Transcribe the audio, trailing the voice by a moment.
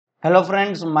Hello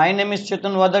friends, my name is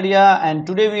CHETAN and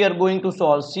today we are going to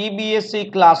solve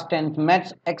CBSE class 10th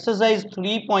maths exercise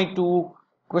 3.2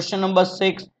 question number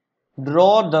 6.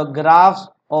 Draw the graphs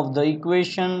of the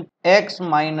equation x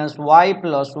minus y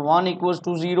plus 1 equals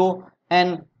to 0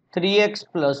 and 3x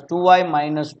plus 2y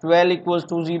minus 12 equals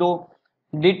to 0.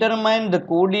 Determine the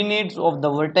coordinates of the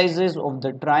vertices of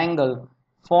the triangle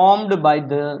formed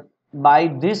by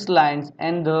these lines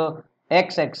and the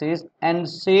x-axis and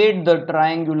shade the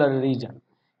triangular region.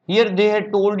 Here they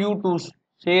had told you to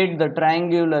shade the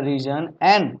triangular region,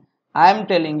 and I am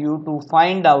telling you to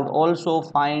find out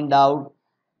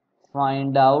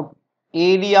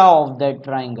area of that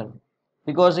triangle,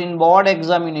 because in board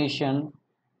examination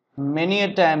many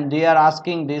a time they are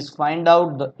asking this: find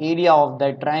out the area of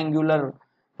that triangular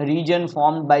region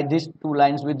formed by these two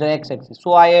lines with the x-axis.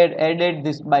 So I had added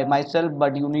this by myself,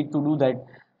 but you need to do that.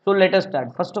 So let us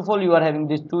start. First of all, you are having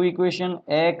these two equation: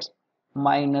 x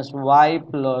minus y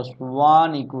plus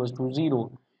 1 equals to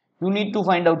 0. You need to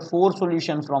find out four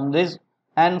solutions from this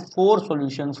and four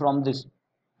solutions from this.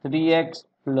 3x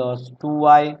plus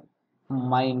 2y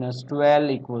minus 12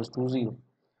 equals to 0.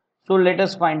 So let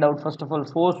us find out first of all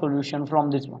four solution from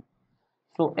this one.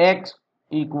 So x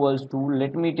equals to,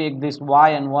 let me take this y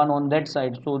and 1 on that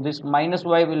side. So this minus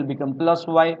y will become plus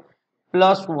y,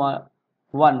 plus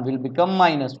 1 will become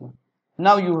minus 1.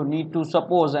 Now you need to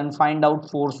suppose and find out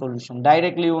four solution.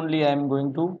 Directly only I am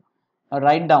going to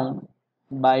write down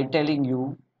by telling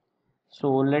you.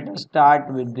 So let us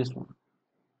start with this one.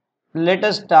 Let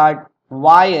us start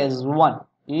y as 1.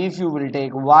 If you will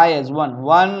take y as 1,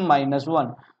 1 minus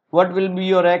 1, what will be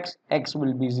your x? X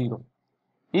will be 0.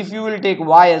 If you will take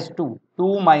y as 2,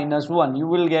 2 minus 1, you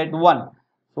will get 1.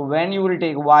 So when you will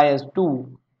take y as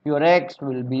 2, your x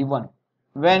will be 1.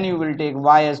 When you will take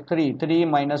y as 3, 3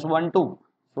 minus 1, 2.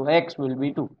 So x will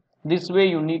be 2. This way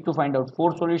you need to find out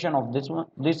four solution of this one,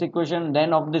 this equation,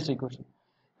 then of this equation.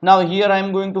 Now here I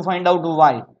am going to find out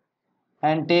y,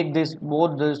 and take this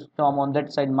both this term on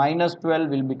that side. Minus 12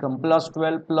 will become plus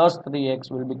 12, plus 3x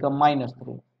will become minus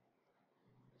 3.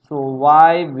 So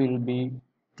y will be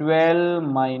 12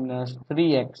 minus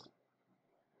 3x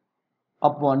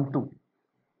upon 2.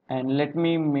 And let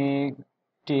me make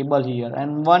table here,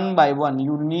 and one by one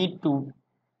you need to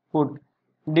put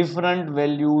different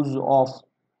values of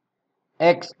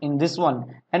x in this one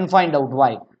and find out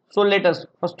y. So let us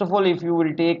first of all, if you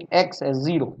will take x as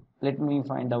 0, let me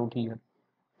find out here.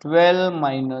 12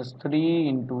 minus 3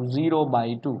 into 0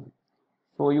 by 2.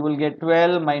 So you will get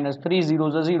 12 minus 3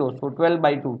 zeros are 0. So 12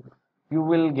 by 2, you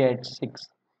will get 6.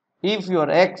 If your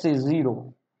x is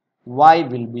 0, y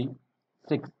will be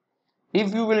 6.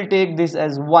 If you will take this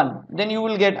as 1, then you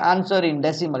will get answer in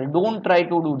decimal. Don't try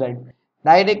to do that.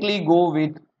 Directly go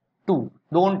with 2.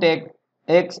 Don't take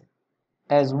x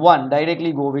as 1.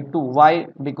 Directly go with 2. Why?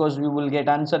 Because you will get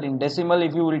answer in decimal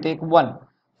if you will take 1.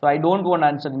 So I don't want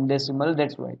answer in decimal.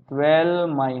 That's why 12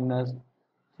 minus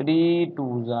 3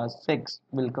 2s are 6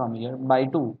 will come here by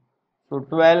 2. So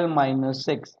 12 minus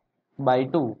 6 by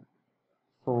 2.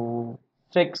 So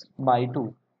 6 by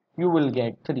 2. You will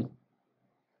get 3.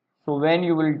 So when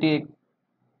you will take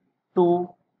 2,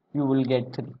 you will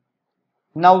get 3.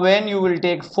 Now when you will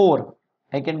take 4,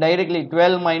 I can directly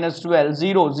 12 minus 12,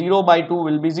 0, 0 by 2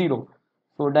 will be 0.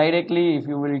 So directly if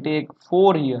you will take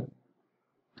 4 here,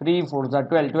 3 4s are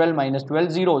 12, 12 minus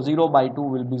 12, 0, 0 by 2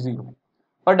 will be 0.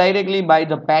 Or directly by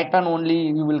the pattern only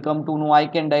you will come to know. I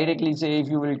can directly say, if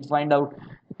you will find out,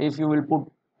 if you will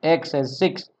put x as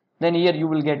 6, then here you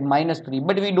will get minus 3.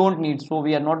 But we don't need, so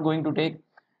we are not going to take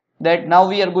that. Now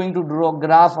we are going to draw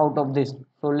graph out of this.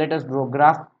 So let us draw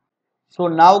graph. So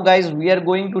now guys, we are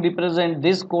going to represent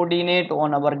this coordinate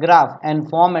on our graph and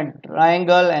form a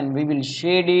triangle, and we will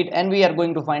shade it, and we are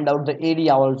going to find out the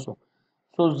area also.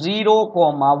 So 0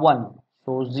 comma 1.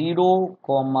 So 0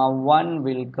 comma 1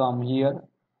 will come here.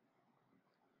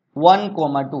 1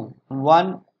 comma 2.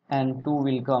 1 and 2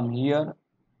 will come here.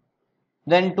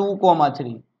 Then 2 comma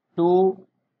 3. 2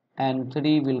 and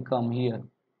 3 will come here.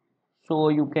 So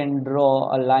you can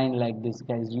draw a line like this,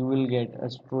 guys. You will get a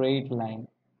straight line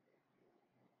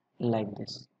like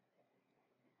this.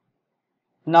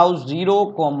 Now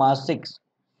 0 comma 6.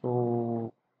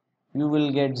 So you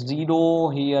will get 0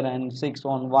 here and 6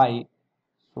 on y.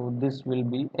 So this will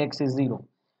be x is 0.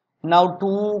 Now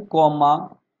 2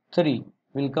 comma 3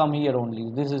 will come here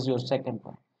only. This is your second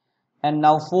point. And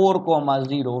now 4 comma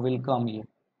 0 will come here.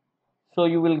 So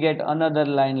you will get another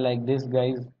line like this,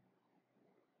 guys.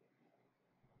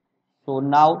 So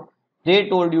now they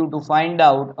told you to find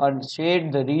out or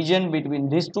shade the region between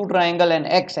these two triangle and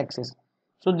x-axis.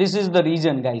 So this is the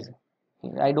region, guys.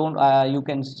 I don't you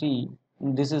can see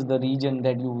this is the region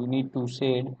that you need to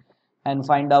shade and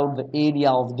find out the area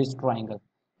of this triangle.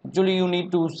 Actually you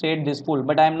need to shade this full,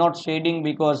 but I am not shading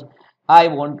because I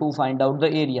want to find out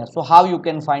the area. So how you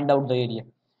can find out the area?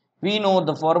 We know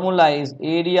the formula is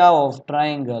area of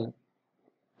triangle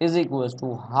is equals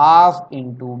to half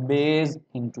into base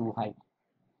into height.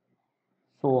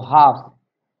 So half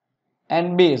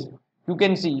and base, you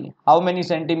can see how many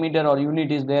centimeter or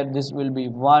unit is there. This will be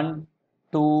 1,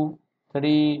 2,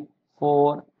 3,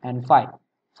 4 and 5.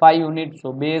 5 units,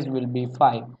 so base will be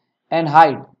 5. And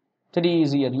height 3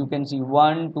 is here, you can see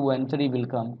 1, 2 and 3 will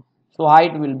come, so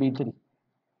height will be 3.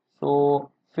 So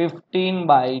 15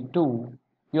 by 2,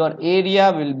 your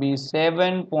area will be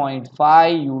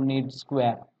 7.5 unit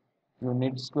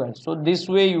square. So this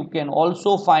way you can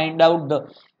also find out the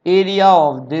area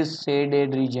of this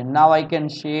shaded region. Now I can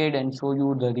shade and show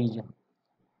you the region.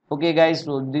 Okay guys,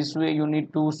 so this way you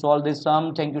need to solve this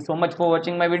sum. Thank you so much for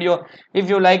watching my video. If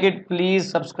you like it, please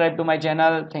subscribe to my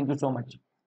channel. Thank you so much.